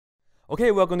Okay,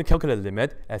 we're going to calculate the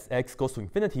limit as x goes to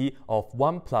infinity of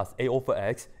 1 plus a over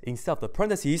x inside of the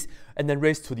parentheses and then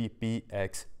raised to the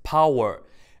bx power.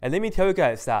 And let me tell you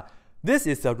guys that this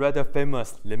is a rather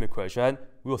famous limit equation.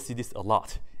 We will see this a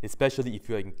lot, especially if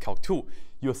you're in Calc 2.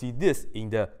 You'll see this in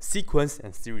the sequence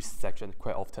and series section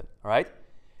quite often, all right?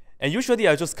 And usually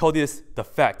I just call this the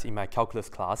fact in my calculus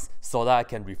class so that I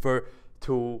can refer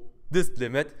to this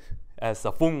limit as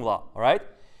a formula, all right?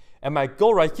 And my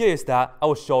goal right here is that I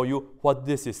will show you what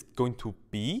this is going to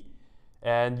be.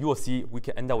 And you will see we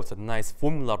can end up with a nice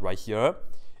formula right here.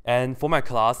 And for my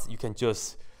class, you can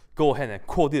just go ahead and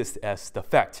quote this as the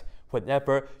fact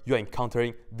whenever you're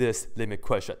encountering this limit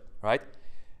equation, right?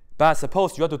 But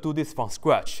suppose you have to do this from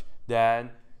scratch, then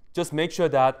just make sure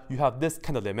that you have this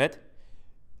kind of limit.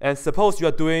 And suppose you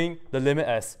are doing the limit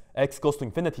as x goes to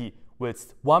infinity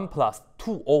with 1 plus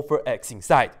 2 over x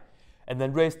inside, and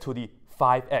then raised to the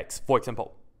 5x, for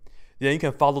example. Then you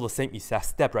can follow the same exact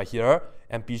step right here,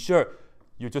 and be sure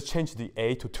you just change the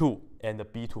a to 2 and the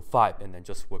b to 5, and then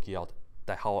just work it out.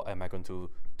 That how am I going to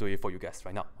do it for you guys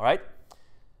right now, all right?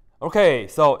 Okay,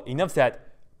 so enough said.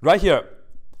 Right here,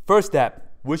 first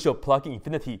step, we should plug in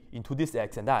infinity into this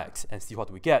x and that x and see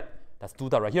what we get. Let's do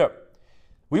that right here.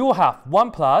 We will have 1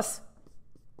 plus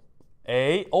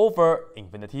a over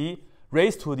infinity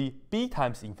raised to the b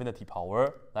times infinity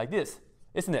power like this,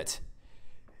 isn't it?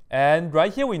 And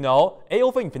right here we know a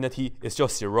over infinity is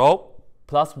just 0,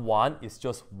 plus 1 is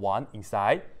just 1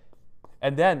 inside.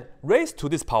 And then raised to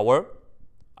this power,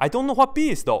 I don't know what b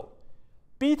is though.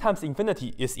 B times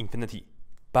infinity is infinity.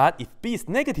 But if b is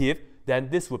negative, then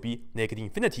this would be negative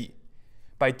infinity.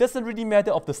 But it doesn't really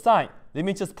matter of the sign. Let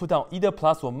me just put down either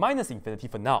plus or minus infinity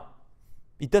for now.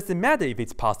 It doesn't matter if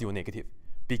it's positive or negative,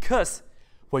 because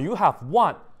when you have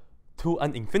 1 to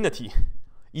an infinity,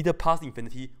 either positive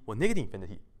infinity or negative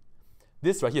infinity,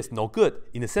 this right here is no good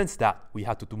in the sense that we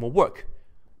have to do more work.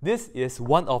 This is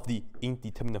one of the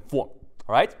indeterminate form,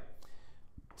 all right?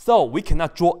 So we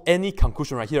cannot draw any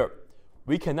conclusion right here.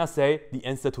 We cannot say the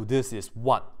answer to this is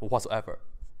 1 or whatsoever.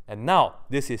 And now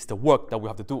this is the work that we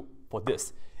have to do for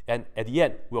this. And at the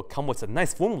end, we'll come with a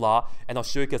nice formula, and I'll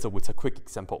show you guys with a quick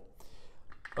example.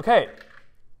 Okay,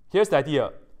 here's the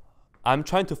idea. I'm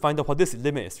trying to find out what this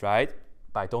limit is, right?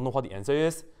 But I don't know what the answer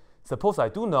is. Suppose I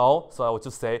do know, so I will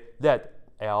just say let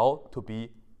L to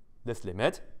be this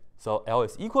limit. So L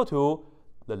is equal to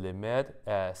the limit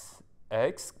as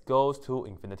x goes to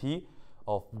infinity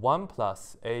of 1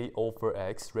 plus a over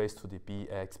x raised to the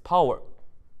bx power.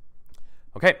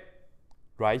 Okay,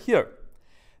 right here.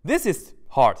 This is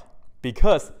hard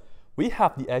because we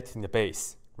have the x in the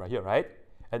base right here, right?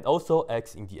 And also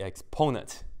x in the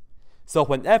exponent. So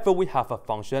whenever we have a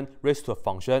function raised to a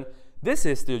function, this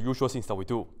is the usual things that we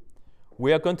do.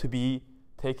 We are going to be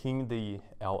taking the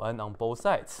ln on both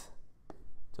sides,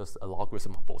 just a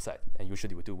logarithm on both sides, and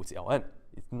usually we do with ln.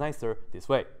 It's nicer this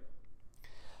way.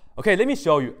 Okay, let me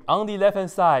show you. On the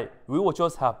left-hand side, we will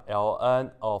just have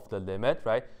ln of the limit,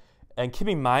 right? And keep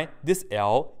in mind, this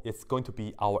L is going to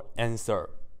be our answer.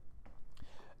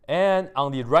 And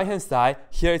on the right-hand side,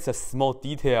 here is a small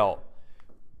detail.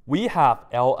 We have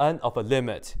ln of a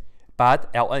limit,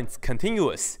 but ln is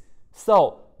continuous.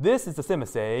 So this is the same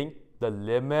as saying the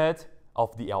limit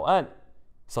of the ln.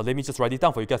 So let me just write it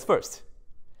down for you guys first.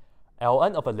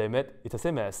 ln of a limit is the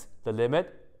same as the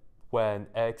limit when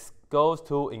x goes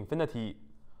to infinity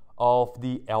of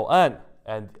the ln,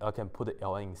 and I can put the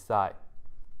ln inside.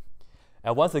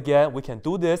 And once again, we can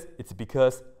do this. It's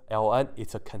because ln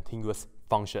is a continuous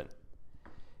function.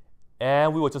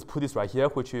 And we will just put this right here,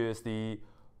 which is the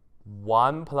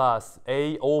 1 plus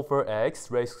a over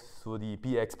x raised to the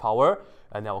bx power.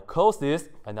 And I will close this,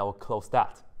 and I will close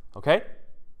that. Okay?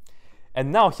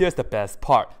 And now here's the best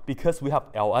part. Because we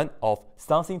have ln of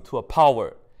something to a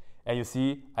power, and you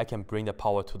see, I can bring the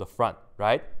power to the front,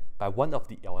 right? By one of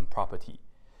the ln property.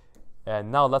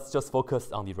 And now let's just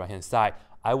focus on the right-hand side.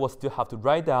 I will still have to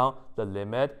write down the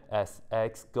limit as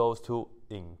x goes to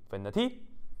infinity.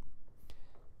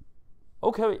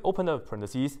 Okay, open the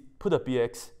parentheses, put the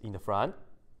bx in the front,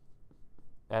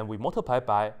 and we multiply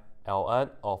by ln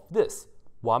of this,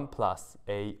 1 plus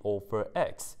a over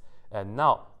x. And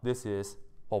now this is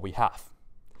what we have.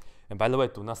 And by the way,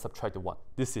 do not subtract the 1.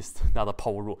 This is not a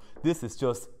power rule. This is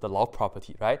just the log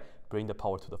property, right? Bring the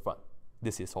power to the front.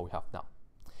 This is what we have now.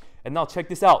 And now check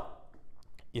this out.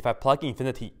 If I plug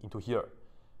infinity into here,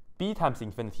 b times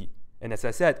infinity, and as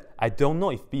I said, I don't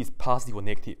know if b is positive or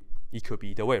negative. It could be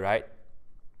either way, right?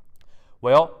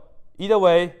 Well, either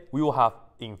way, we will have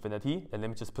infinity, and let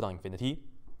me just put on infinity.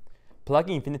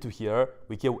 Plugging infinity to here,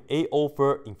 we get a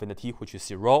over infinity, which is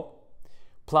 0,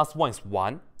 plus 1 is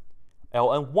 1,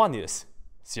 ln1 is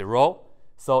 0.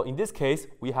 So in this case,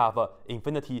 we have an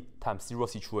infinity times 0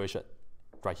 situation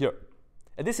right here.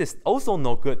 And this is also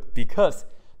no good because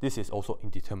this is also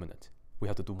indeterminate. We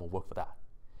have to do more work for that.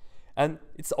 And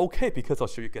it's okay because I'll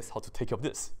show you guys how to take care of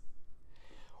this.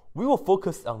 We will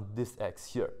focus on this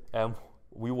x here, and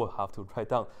we will have to write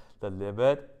down the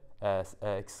limit as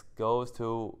x goes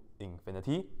to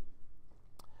infinity.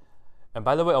 And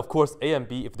by the way, of course, a and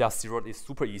b, if they are 0, is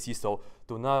super easy, so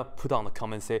do not put down the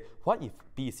comment and say, what if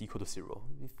b is equal to 0?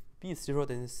 If b is 0,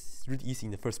 then it's really easy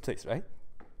in the first place, right?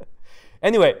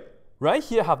 Anyway, right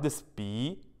here I have this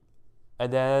b,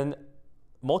 and then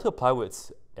multiply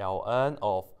with ln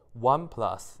of 1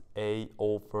 plus a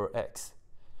over x.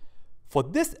 For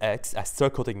this x, I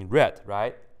circled it in red,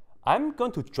 right? I'm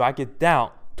going to drag it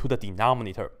down to the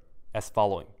denominator as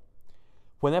following.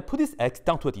 When I put this x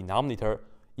down to the denominator,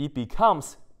 it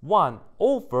becomes 1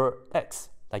 over x,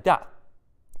 like that.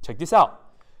 Check this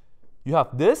out. You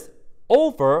have this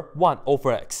over 1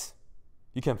 over x.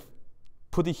 You can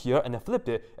put it here and then flip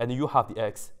it, and you have the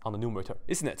x on the numerator,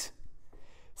 isn't it?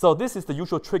 So this is the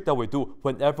usual trick that we do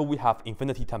whenever we have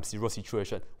infinity times 0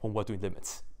 situation when we're doing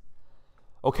limits.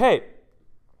 Okay,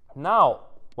 now,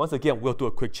 once again, we'll do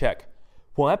a quick check.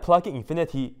 When I plug in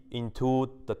infinity into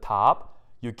the top,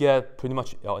 you get pretty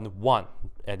much ln 1.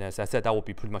 And as I said, that will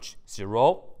be pretty much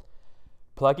 0.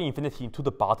 Plugging infinity into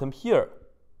the bottom here,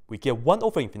 we get 1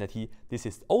 over infinity. This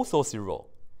is also 0.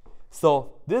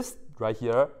 So this right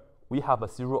here, we have a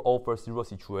 0 over 0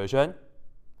 situation.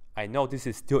 I know this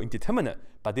is still indeterminate,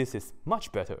 but this is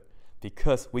much better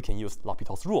because we can use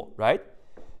L'Hopital's rule, right?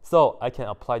 So I can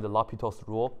apply the L'Hopital's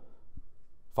rule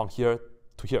from here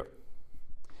to here.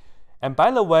 And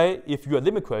by the way, if your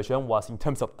limit equation was in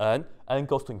terms of n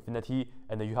goes to infinity,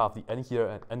 and then you have the n here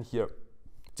and n here,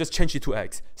 just change it to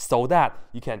x so that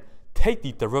you can take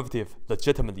the derivative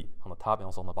legitimately on the top and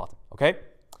also on the bottom, okay?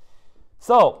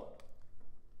 So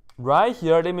right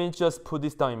here, let me just put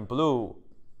this down in blue.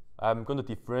 I'm going to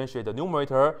differentiate the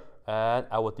numerator, and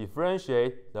I will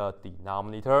differentiate the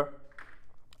denominator.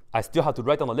 I still have to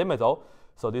write down the limit though.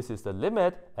 So this is the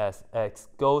limit as x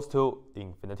goes to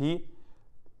infinity.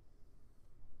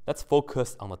 Let's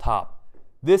focus on the top.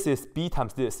 This is b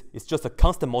times this. It's just a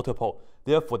constant multiple.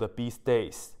 Therefore, the b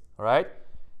stays, all right?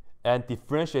 And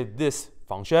differentiate this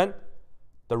function.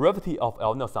 The derivative of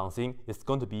ln of something is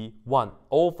going to be 1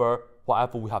 over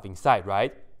whatever we have inside,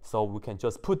 right? So we can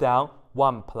just put down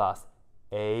 1 plus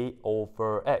a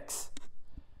over x.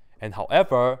 And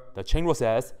however, the chain rule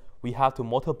says we have to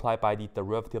multiply by the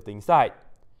derivative of the inside.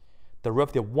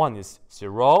 Derivative of 1 is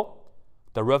 0.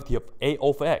 Derivative of a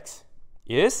over x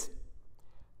is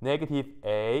negative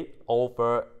a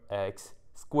over x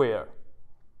squared.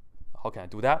 How can I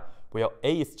do that? Well,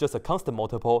 a is just a constant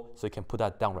multiple, so you can put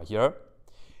that down right here.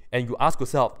 And you ask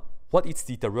yourself, what is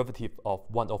the derivative of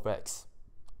 1 over x?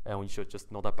 And we should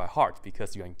just know that by heart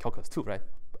because you're in calculus too, right?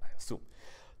 I assume.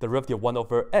 The derivative of 1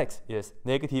 over x is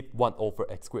negative 1 over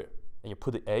x squared. And you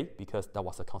put the a because that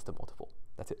was a constant multiple.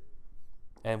 That's it.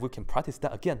 And we can practice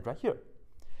that again right here.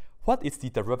 What is the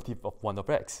derivative of 1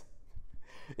 over x?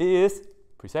 It is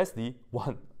precisely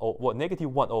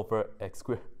negative 1 over x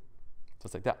squared.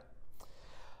 Just like that.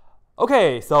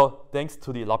 Okay, so thanks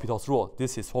to the L'Hopital's rule,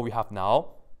 this is what we have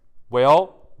now.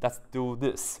 Well, let's do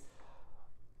this.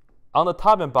 On the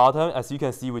top and bottom, as you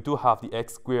can see, we do have the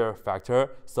x squared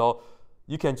factor. So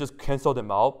you can just cancel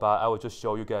them out, but I will just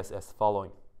show you guys as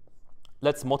following.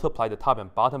 Let's multiply the top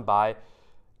and bottom by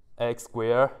x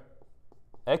squared.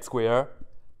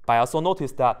 But I also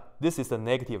notice that this is a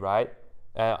negative, right?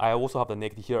 And I also have the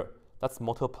negative here. Let's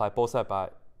multiply both sides by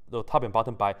the top and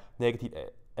bottom by negative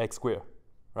x squared,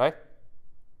 right?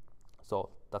 So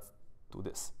let's do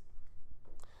this.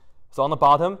 So on the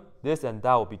bottom, this and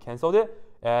that will be cancelled,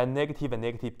 and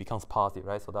negative becomes positive,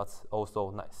 right? So that's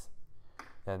also nice.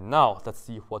 And now let's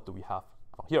see what do we have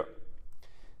from here.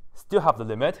 Still have the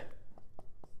limit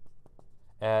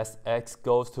as x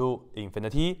goes to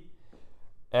infinity.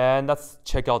 And let's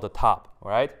check out the top, all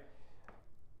right?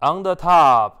 On the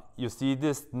top, you see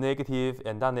this negative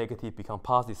and that negative become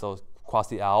positive, so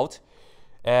cross it out.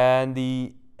 And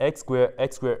the x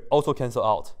squared also cancel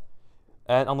out.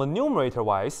 And on the numerator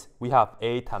wise, we have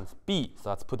a times b. So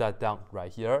let's put that down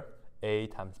right here, a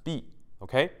times b,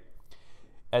 okay?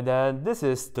 And then this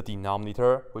is the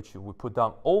denominator, which we put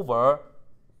down over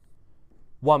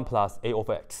 1 plus a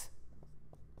over x.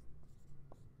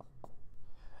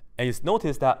 And you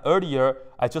notice that earlier,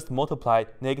 I just multiplied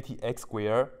negative x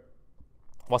squared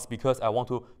was because I want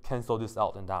to cancel this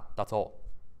out, and that's all.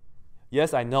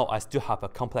 Yes, I know I still have a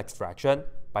complex fraction,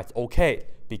 but it's okay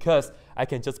because I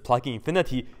can just plug in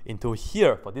infinity into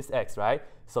here for this x, right?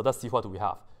 So let's see what do we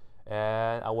have.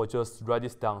 And I will just write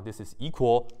this down. This is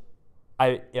equal.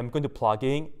 I am going to plug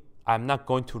in. I'm not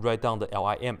going to write down the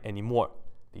LIM anymore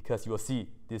because you will see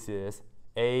this is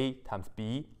a times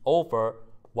b over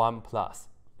 1 plus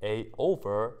a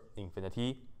over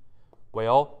infinity.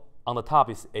 Well, on the top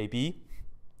is ab.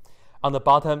 On the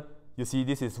bottom, you see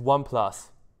this is 1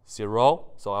 plus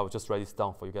 0. So I will just write this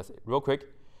down for you guys real quick.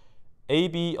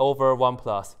 ab over 1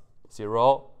 plus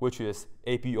 0, which is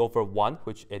ab over 1,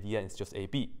 which at the end is just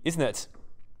ab, isn't it?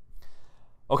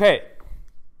 Okay,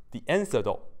 the answer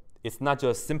though, it's not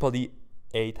just simply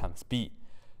a times b,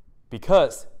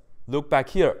 because look back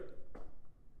here.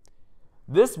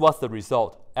 This was the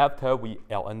result after we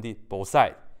ln'd both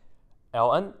sides.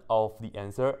 ln of the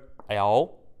answer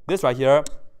L, this right here,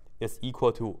 is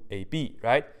equal to AB,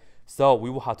 right? So we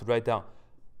will have to write down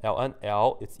ln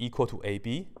L is equal to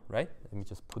AB, right? Let me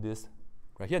just put this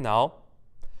right here now.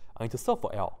 I need to solve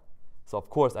for L. So of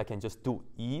course I can just do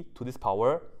e to this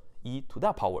power, e to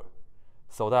that power.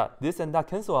 So that this and that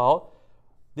cancel out.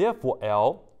 Therefore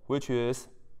L, which is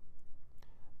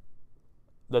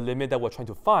the limit that we're trying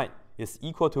to find, is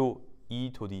equal to e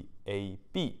to the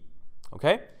AB.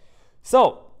 Okay?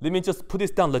 So let me just put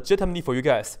this down legitimately for you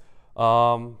guys.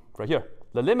 Right here.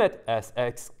 The limit as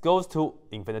x goes to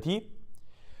infinity.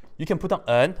 You can put down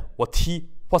n or t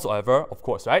whatsoever, of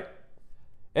course, right?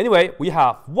 Anyway, we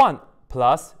have 1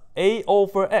 plus a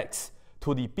over x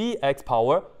to the bx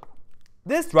power.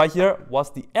 This right here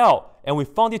was the L, and we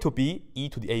found it to be e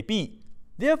to the AB.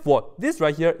 Therefore, this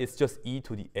right here is just e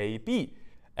to the AB.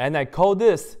 And I call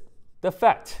this the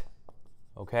fact.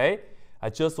 Okay? I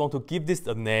just want to give this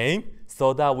a name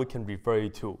so that we can refer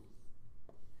it to.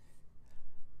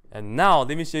 And now,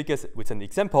 let me show you guys with an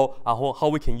example on how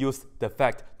we can use the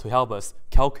fact to help us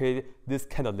calculate this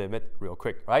kind of limit real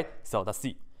quick, right? So let's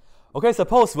see. Okay,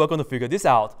 suppose we're going to figure this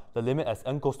out, the limit as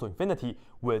n goes to infinity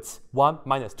with 1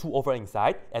 minus 2 over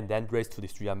inside and then raised to the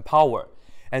 3n power.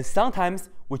 And sometimes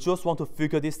we just want to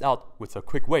figure this out with a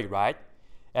quick way, right?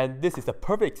 And this is a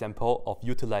perfect example of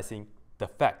utilizing the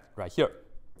fact right here.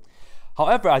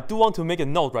 However, I do want to make a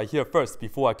note right here first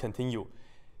before I continue.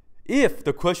 If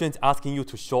the question is asking you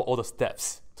to show all the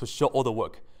steps, to show all the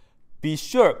work, be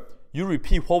sure you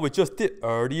repeat what we just did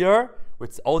earlier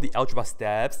with all the algebra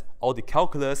steps, all the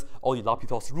calculus, all the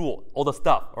L'Hopital's rule, all the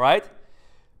stuff, all right?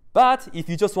 But if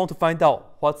you just want to find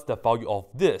out what's the value of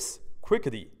this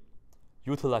quickly,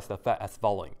 utilize the fact as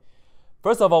following.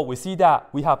 First of all, we see that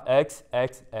we have x,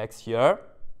 x, x here,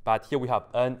 but here we have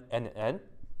n, n, and n.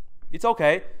 It's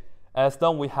okay, as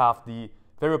long as we have the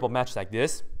variable match like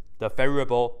this. The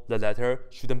variable, the letter,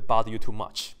 shouldn't bother you too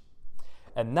much.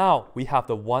 And now we have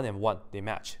the 1 and 1, they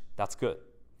match. That's good.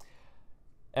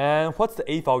 And what's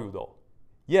the a value though?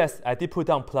 Yes, I did put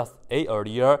down plus a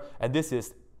earlier, and this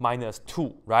is minus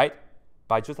 2, right?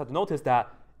 But I just have to notice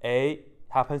that a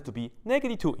happens to be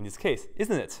negative 2 in this case,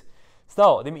 isn't it?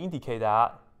 So let me indicate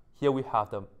that here we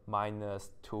have the minus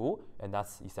 2, and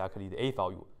that's exactly the a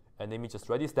value. And let me just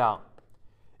write this down.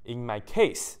 In my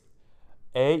case,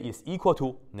 a is equal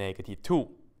to negative 2.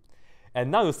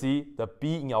 And now you see the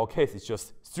b in our case is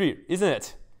just 3, isn't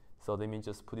it? So let me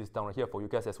just put this down right here for you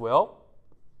guys as well.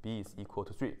 B is equal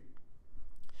to 3.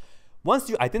 Once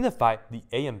you identify the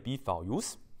a and b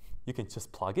values, you can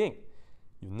just plug in.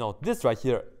 You know this right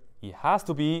here, it has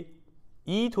to be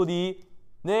e to the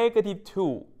negative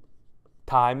 2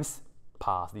 times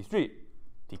positive 3,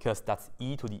 because that's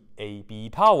e to the ab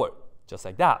power, just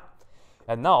like that.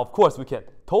 And now, of course, we can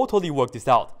totally work this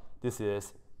out. This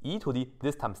is e to the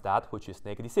this times that, which is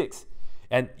negative 6.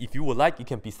 And if you would like, it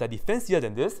can be slightly fancier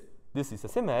than this. This is the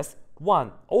same as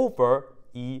 1 over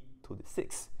e to the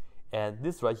 6. And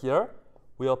this right here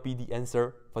will be the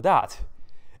answer for that.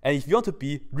 And if you want to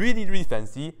be really, really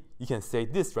fancy, you can say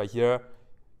this right here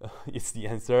is the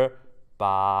answer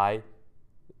by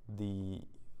the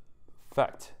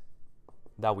fact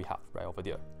that we have right over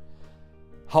there.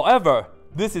 However,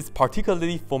 this is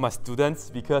particularly for my students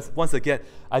because, once again,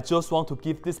 I just want to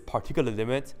give this particular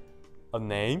limit a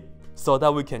name so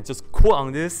that we can just quote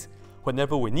on this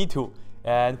whenever we need to.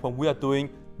 And when we are doing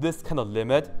this kind of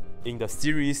limit in the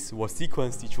series or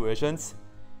sequence situations,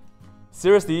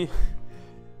 seriously,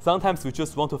 sometimes we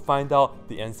just want to find out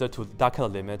the answer to that kind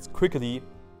of limits quickly.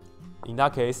 In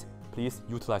that case, please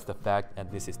utilize the fact,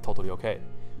 and this is totally okay.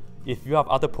 If you have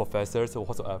other professors or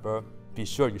whatsoever, be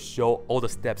sure you show all the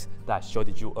steps that I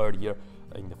showed you earlier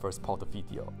in the first part of the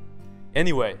video.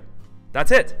 Anyway,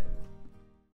 that's it.